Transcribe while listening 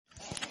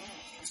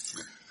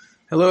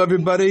Hello,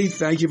 everybody.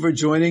 Thank you for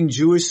joining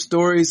Jewish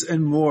Stories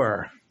and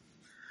More.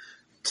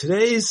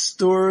 Today's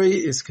story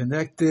is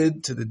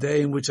connected to the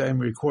day in which I am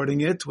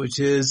recording it, which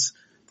is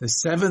the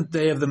 7th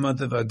day of the month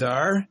of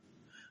Adar,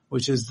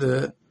 which is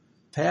the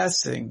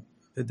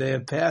day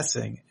of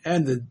passing,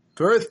 and the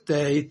birth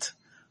date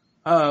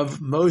of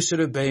Moshe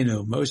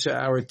Rabbeinu, Moshe,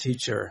 our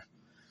teacher.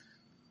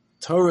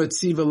 Torah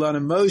tziva lana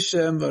Moshe,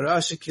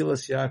 Morasha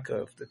Kilas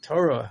Yaakov. The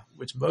Torah,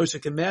 which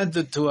Moshe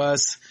commanded to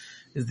us,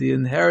 is the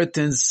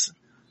inheritance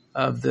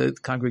of the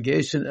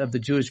congregation of the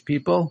Jewish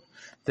people,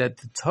 that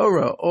the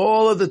Torah,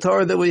 all of the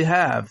Torah that we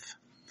have,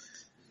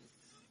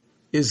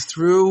 is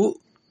through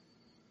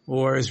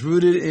or is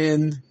rooted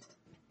in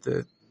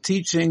the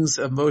teachings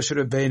of Moshe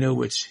Rabbeinu,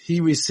 which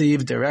he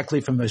received directly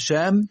from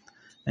Hashem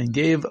and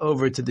gave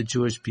over to the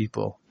Jewish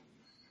people.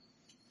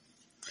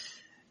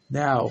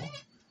 Now,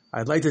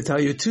 I'd like to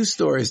tell you two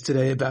stories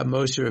today about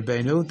Moshe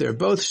Rabbeinu. They're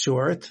both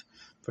short,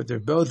 but they're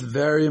both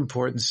very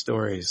important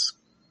stories.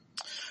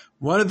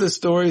 One of the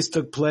stories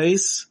took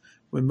place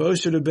when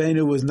Moshe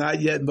Rabbeinu was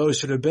not yet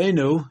Moshe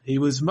Rabbeinu. He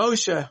was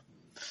Moshe.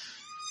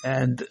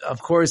 And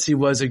of course he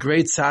was a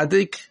great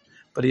tzaddik,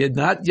 but he had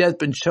not yet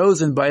been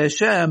chosen by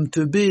Hashem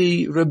to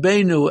be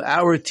Rabbeinu,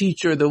 our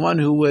teacher, the one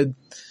who would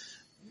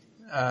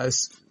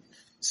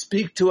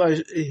speak to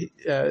us,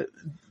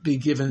 be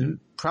given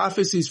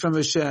prophecies from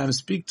Hashem,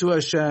 speak to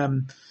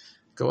Hashem,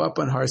 go up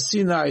on Har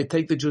Sinai,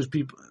 take the Jewish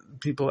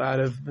people out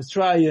of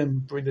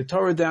Mitzrayim, bring the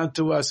Torah down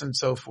to us, and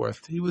so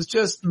forth. He was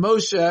just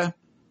Moshe,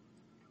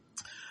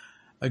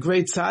 a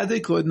great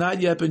tzaddik who had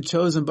not yet been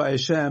chosen by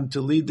Hashem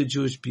to lead the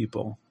Jewish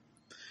people.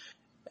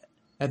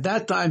 At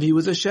that time, he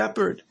was a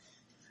shepherd,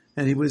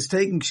 and he was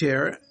taking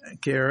care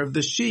of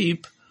the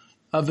sheep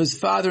of his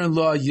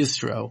father-in-law,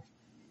 Yisro.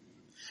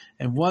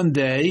 And one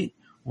day,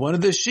 one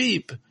of the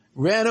sheep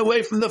ran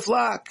away from the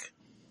flock,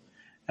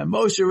 and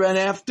Moshe ran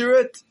after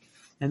it,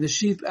 and the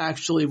sheep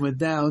actually went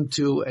down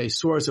to a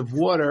source of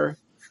water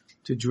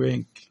to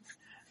drink.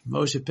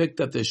 Moshe picked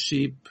up the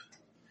sheep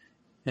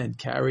and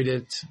carried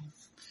it.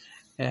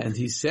 And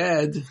he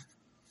said,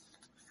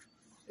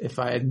 if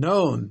I had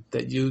known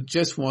that you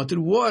just wanted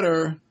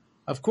water,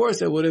 of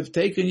course I would have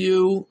taken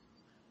you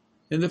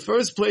in the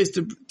first place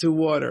to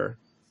water.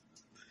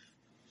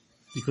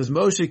 Because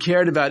Moshe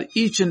cared about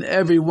each and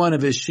every one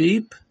of his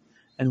sheep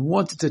and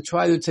wanted to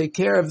try to take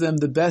care of them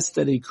the best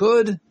that he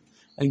could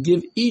and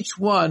give each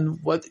one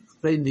what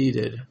they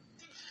needed.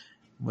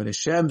 When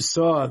Hashem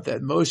saw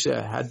that Moshe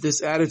had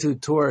this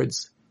attitude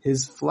towards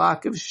his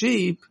flock of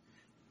sheep,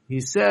 he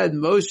said,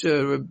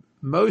 Moshe,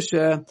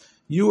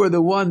 you are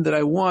the one that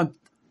I want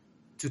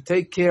to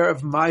take care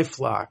of my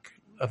flock,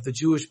 of the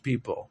Jewish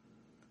people.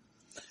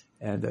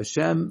 And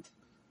Hashem,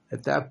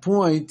 at that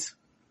point,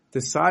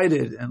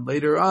 decided, and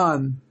later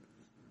on,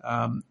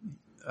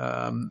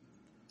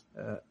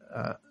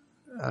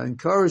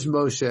 encouraged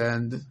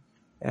Moshe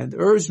and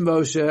urged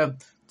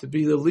Moshe to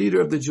be the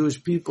leader of the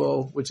Jewish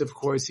people, which of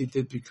course he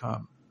did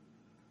become.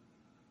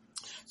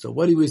 So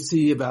what do we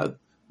see about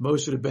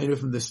Moshe Rabbeinu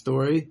from this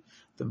story?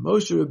 The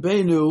Moshe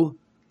Rabbeinu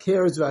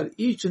cares about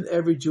each and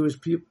every Jewish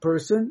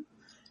person,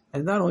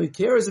 and not only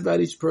cares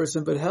about each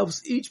person, but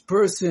helps each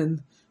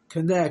person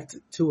connect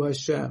to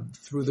Hashem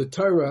through the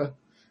Torah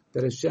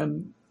that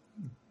Hashem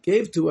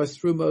gave to us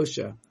through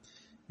Moshe.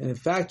 And in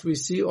fact, we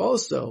see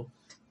also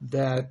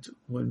that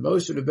when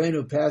Moshe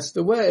Rabbeinu passed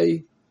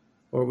away,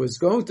 or was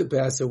going to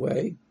pass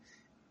away,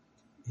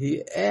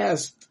 he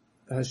asked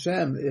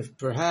Hashem if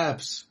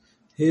perhaps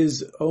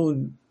his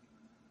own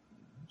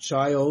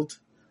child,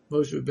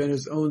 Moshe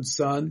Rabbeinu's own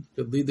son,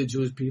 could lead the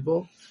Jewish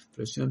people.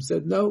 But Hashem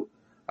said, no,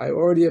 I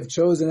already have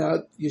chosen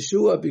out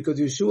Yeshua because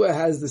Yeshua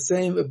has the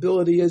same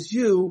ability as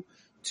you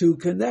to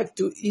connect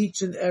to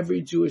each and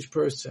every Jewish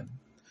person.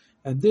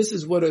 And this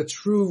is what a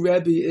true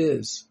Rebbe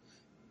is.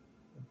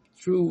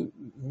 True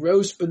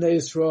Rosh B'nai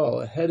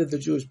Yisrael, a head of the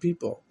Jewish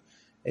people.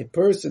 A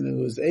person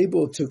who is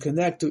able to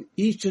connect to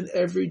each and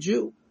every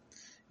Jew.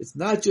 It's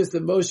not just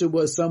that Moshe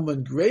was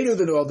someone greater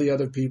than all the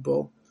other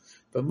people,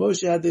 but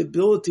Moshe had the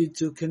ability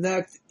to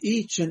connect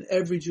each and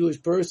every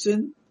Jewish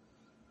person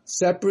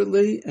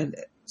separately and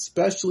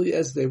especially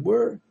as they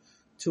were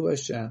to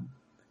Hashem.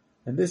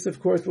 And this, of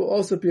course, will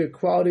also be a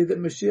quality that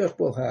Mashiach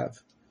will have.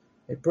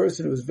 A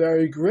person who is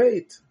very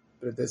great,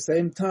 but at the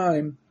same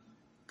time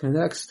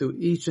connects to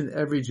each and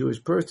every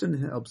Jewish person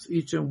and helps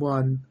each and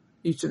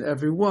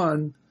every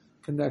one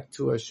connect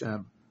to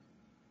Hashem.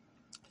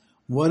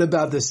 What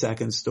about the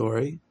second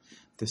story?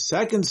 The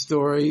second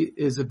story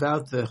is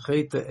about the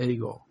Chet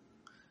HaEgel.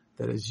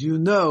 That, as you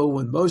know,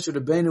 when Moshe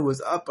Rabbeinu was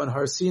up on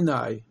Har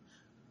Sinai,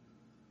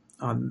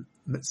 on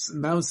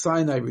Mount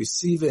Sinai,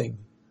 receiving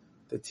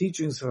the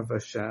teachings of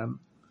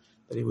Hashem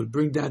that he would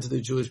bring down to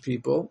the Jewish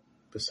people,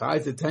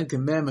 besides the 10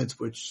 Commandments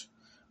which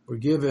were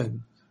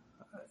given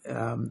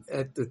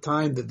at the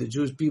time that the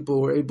Jewish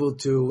people were able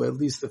to, at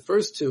least the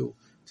first two,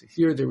 to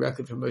hear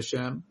directly from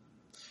Hashem.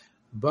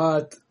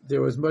 But there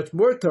was much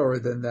more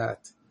Torah than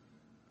that.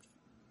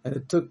 And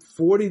it took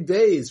 40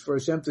 days for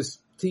Hashem to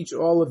teach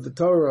all of the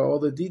Torah, all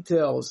the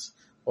details,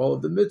 all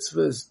of the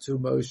mitzvahs to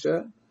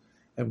Moshe.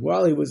 And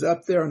while he was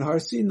up there on Har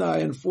Sinai,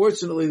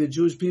 unfortunately, the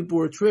Jewish people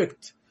were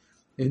tricked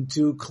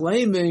into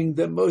claiming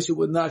that Moshe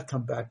would not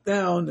come back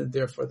down, and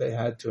therefore they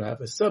had to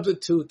have a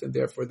substitute, and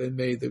therefore they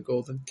made the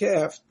golden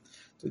calf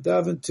to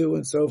daven to,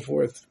 and so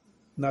forth.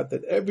 Not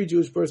that every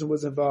Jewish person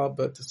was involved,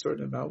 but a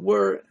certain amount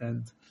were,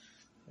 and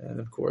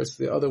of course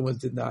the other ones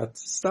did not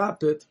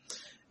stop it.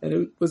 And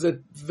it was a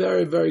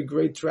very, very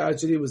great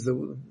tragedy. It was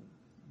the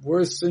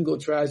worst single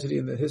tragedy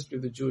in the history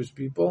of the Jewish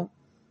people.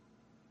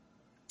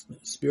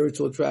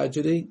 Spiritual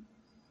tragedy.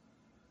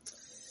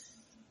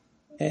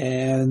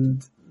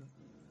 And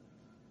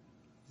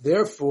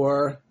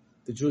therefore,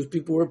 the Jewish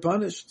people were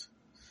punished.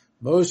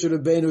 Moshe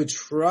Rabbeinu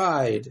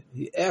tried.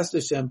 He asked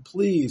Hashem,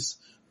 please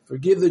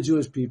forgive the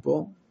Jewish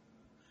people.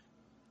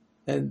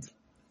 And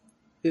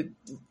it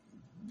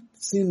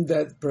seemed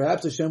that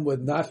perhaps Hashem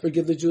would not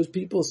forgive the Jewish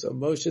people. So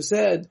Moshe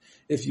said,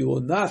 if you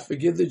will not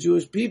forgive the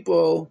Jewish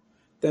people,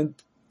 then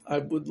I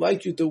would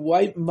like you to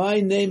wipe my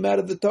name out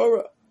of the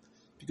Torah.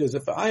 Because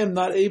if I am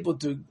not able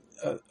to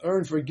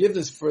earn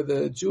forgiveness for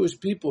the Jewish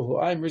people who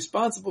I am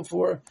responsible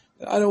for,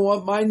 then I don't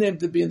want my name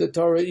to be in the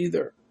Torah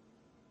either.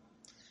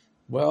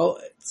 Well,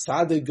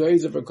 tzaddik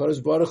goes over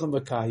Kodesh Baruch Hu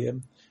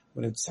Mekayim.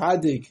 When a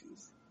tzaddik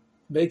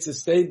makes a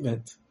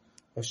statement,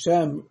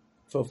 Hashem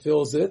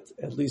fulfills it,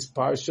 at least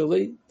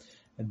partially,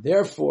 and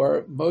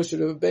therefore Moshe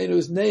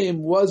Rabbeinu's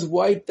name was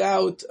wiped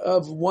out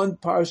of one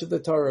parsha of the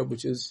Torah,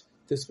 which is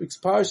this week's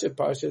parsha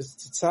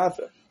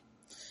Tetzaveh.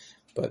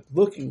 But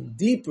looking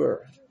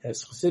deeper,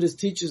 as Chassidus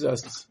teaches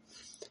us,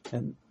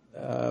 and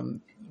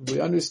we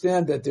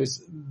understand that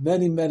there's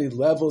many, many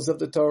levels of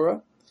the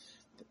Torah,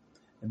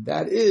 and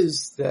that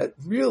is that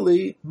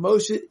really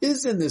Moshe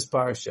is in this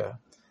parsha.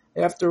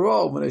 After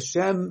all, when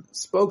Hashem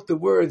spoke the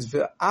words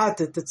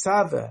Ve'ata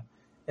Tetzaveh,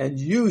 and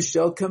you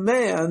shall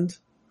command,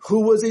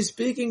 who was he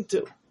speaking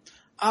to?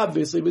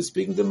 Obviously, he was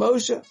speaking to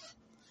Moshe.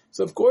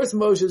 So of course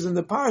Moshe is in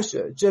the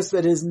parsha, just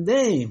that his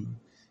name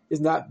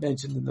is not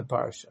mentioned in the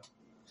parsha.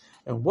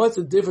 And what's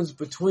the difference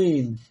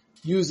between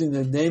using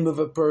the name of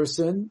a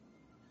person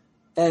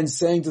and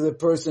saying to the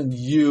person,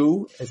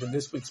 you, as in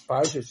this week's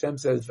parsha, Hashem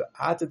says,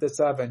 V'ata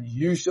Tetzaveh, and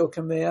you shall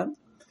command,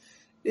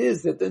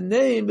 is that the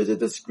name is a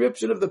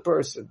description of the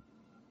person.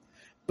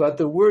 But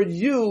the word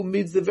you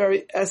means the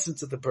very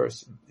essence of the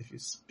person. If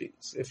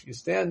you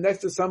stand next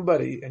to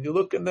somebody and you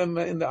look at them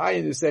in the eye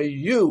and you say,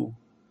 you,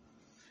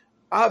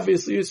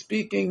 obviously you're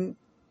speaking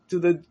to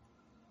the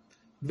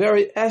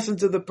very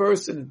essence of the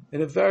person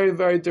in a very,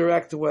 very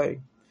direct way.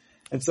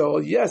 And so,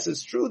 yes,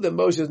 it's true that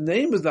Moshe's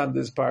name is on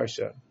this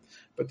parsha,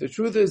 but the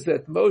truth is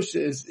that Moshe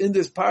is in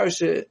this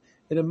parsha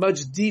in a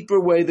much deeper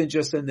way than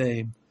just a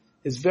name.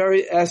 His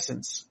very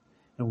essence.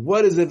 And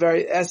what is the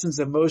very essence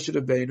of Moshe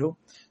Rabbeinu?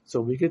 So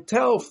we could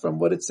tell from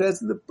what it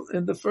says in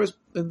the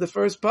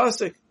first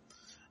pasuk,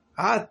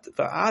 V'ata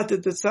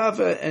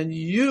Tetzaveh, and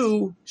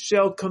you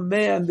shall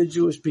command the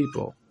Jewish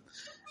people.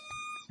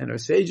 And our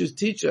sages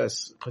teach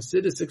us,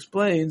 Chassidus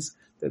explains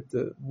that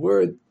the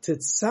word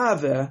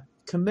Tetzaveh,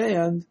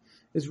 command,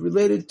 is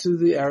related to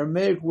the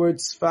Aramaic word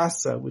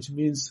tzfasa, which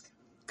means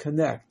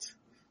connect.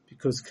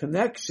 Because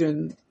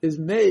connection is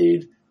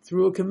made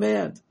through a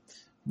command.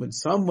 When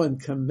someone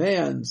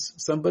commands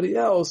somebody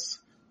else,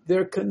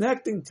 they're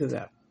connecting to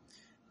them.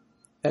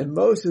 And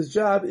Moshe's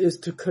job is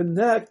to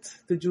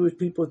connect the Jewish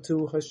people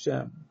to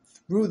Hashem.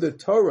 Through the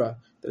Torah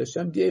that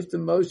Hashem gave to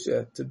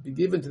Moshe to be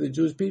given to the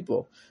Jewish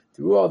people,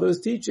 through all those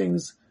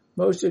teachings,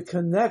 Moshe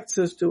connects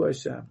us to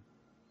Hashem.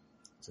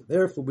 So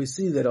therefore we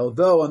see that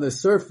although on the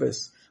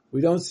surface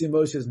we don't see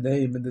Moshe's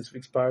name in this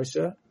week's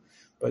parsha,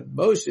 but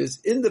Moshe is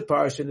in the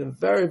parsha in a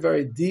very,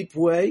 very deep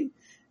way,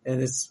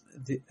 and it's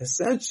the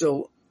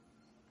essential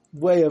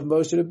way of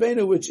Moshe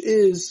Rabbeinu, which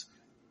is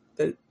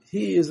that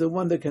he is the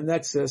one that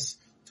connects us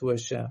to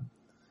Hashem.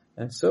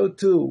 And so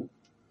too,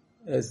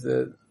 as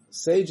the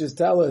sages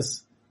tell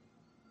us,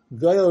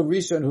 Goyel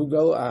Rishon Hu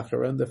Goyel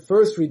Acharon, the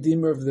first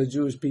redeemer of the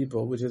Jewish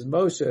people, which is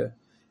Moshe,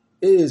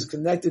 is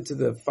connected to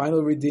the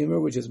final redeemer,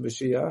 which is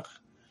Mashiach.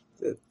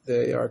 That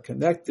they are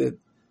connected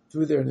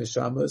through their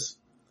neshamas.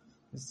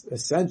 It's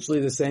essentially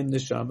the same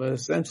neshama,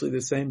 essentially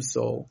the same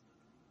soul.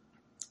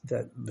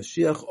 That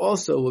Mashiach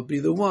also will be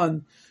the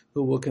one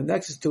who will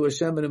connect us to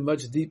Hashem in a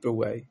much deeper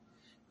way.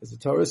 As the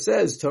Torah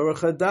says, Torah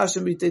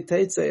chadasha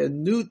miteteitze, a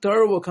new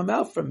Torah will come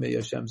out from me,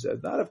 Hashem says.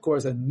 Not, of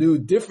course, a new,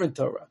 different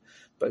Torah,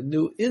 but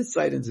new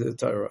insight into the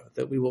Torah,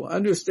 that we will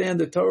understand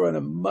the Torah on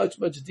a much,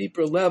 much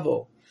deeper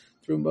level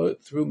through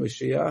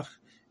Mashiach,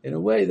 in a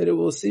way that it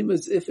will seem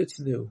as if it's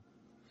new.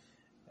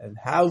 And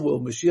how will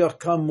Mashiach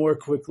come more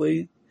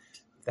quickly?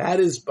 That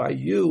is by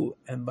you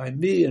and by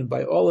me and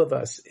by all of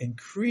us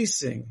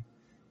increasing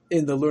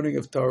in the learning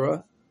of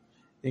Torah,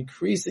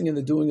 increasing in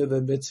the doing of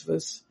the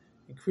mitzvahs,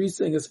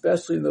 increasing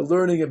especially in the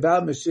learning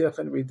about Mashiach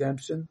and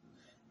redemption.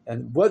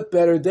 And what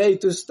better day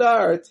to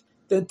start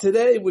than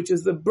today, which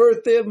is the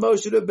birthday of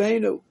Moshe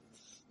Rabbeinu.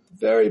 The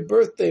very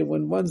birthday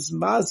when one's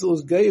mazel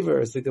is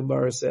gever, as the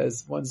Gemara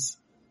says, one's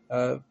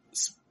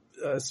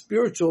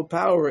spiritual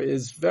power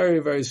is very,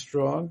 very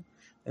strong.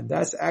 And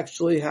that's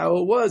actually how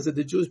it was, that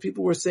the Jewish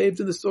people were saved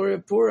in the story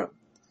of Purim.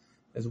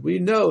 As we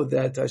know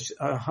that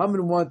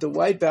Haman wanted to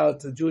wipe out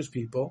the Jewish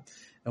people,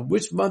 and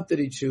which month did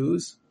he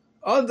choose?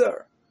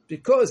 Adar.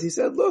 Because he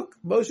said, look,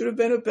 Moshe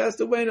Rabbeinu passed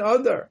away in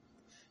Adar.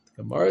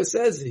 The Gemara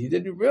says he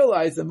didn't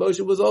realize that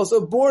Moshe was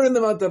also born in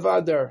the month of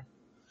Adar.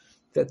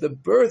 That the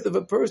birth of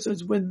a person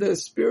is when the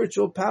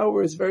spiritual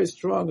power is very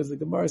strong, as the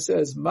Gemara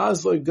says,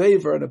 Mazlor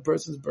Gever on a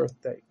person's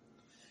birthday.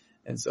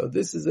 And so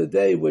this is a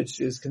day which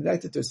is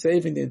connected to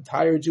saving the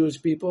entire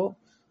Jewish people,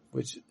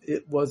 which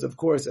it was, of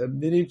course, a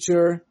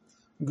miniature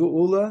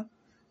Geula.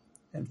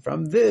 And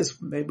from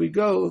this, may we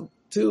go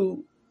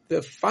to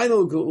the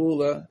final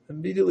Geula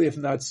immediately, if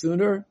not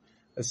sooner,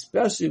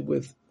 especially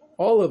with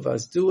all of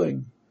us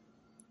doing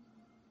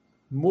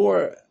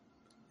more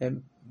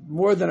and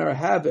more than our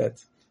habit,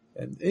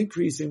 and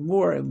increasing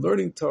more and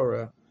learning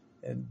Torah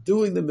and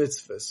doing the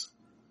mitzvahs,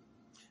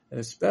 and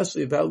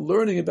especially about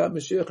learning about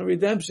Mashiach and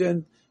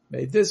redemption.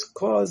 May this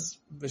cause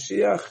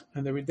Mashiach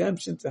and the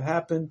redemption to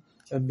happen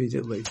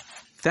immediately.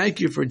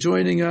 Thank you for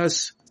joining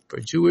us for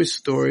Jewish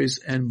Stories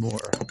and More.